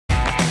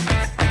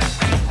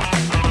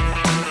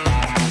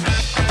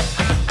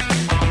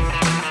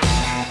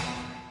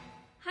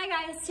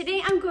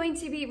going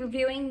to be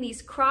reviewing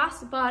these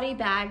crossbody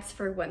bags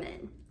for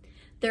women.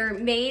 They're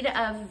made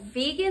of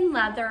vegan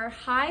leather,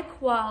 high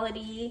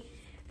quality.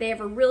 They have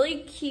a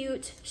really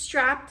cute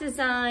strap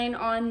design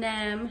on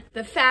them.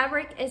 The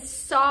fabric is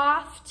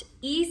soft,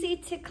 easy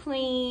to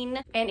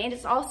clean, and it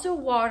is also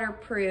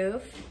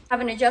waterproof. Have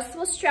an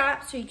adjustable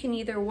strap so you can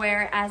either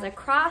wear it as a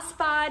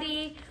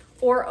crossbody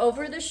or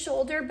over the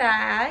shoulder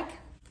bag.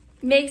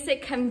 Makes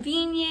it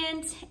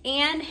convenient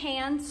and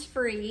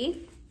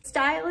hands-free.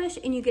 Stylish,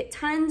 and you get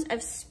tons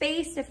of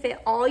space to fit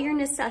all your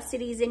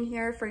necessities in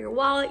here for your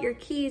wallet, your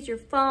keys, your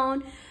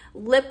phone,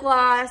 lip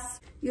gloss.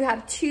 You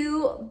have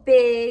two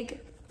big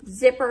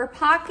zipper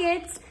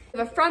pockets. You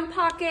have a front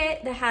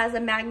pocket that has a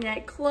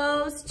magnetic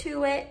close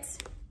to it.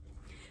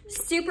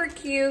 Super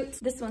cute.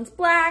 This one's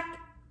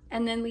black,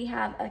 and then we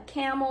have a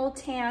camel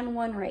tan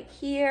one right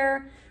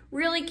here.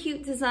 Really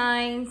cute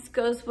designs,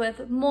 goes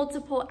with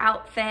multiple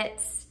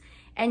outfits,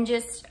 and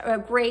just a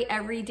great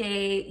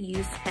everyday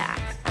use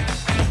bag.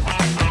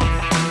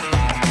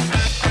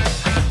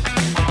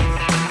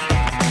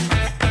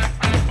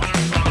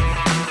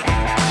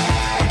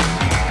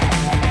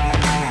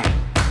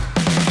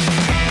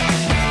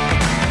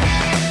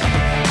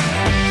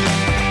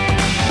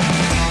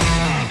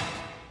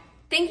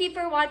 Thank you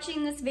for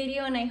watching this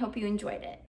video, and I hope you enjoyed it.